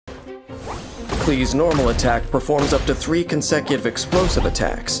Klee's normal attack performs up to 3 consecutive explosive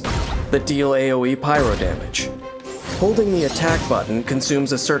attacks that deal AoE Pyro Damage. Holding the attack button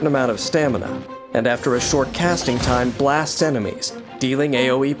consumes a certain amount of stamina, and after a short casting time blasts enemies, dealing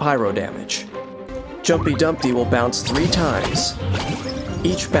AoE Pyro Damage. Jumpy Dumpty will bounce 3 times,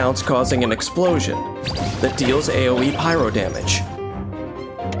 each bounce causing an explosion that deals AoE Pyro Damage.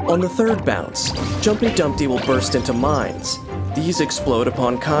 On the third bounce, Jumpy Dumpty will burst into mines. These explode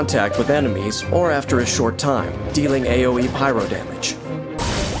upon contact with enemies or after a short time, dealing AoE Pyro Damage.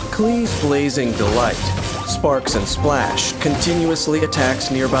 Klee's Blazing Delight, Sparks and Splash, continuously attacks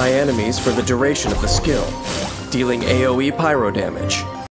nearby enemies for the duration of the skill, dealing AoE Pyro Damage.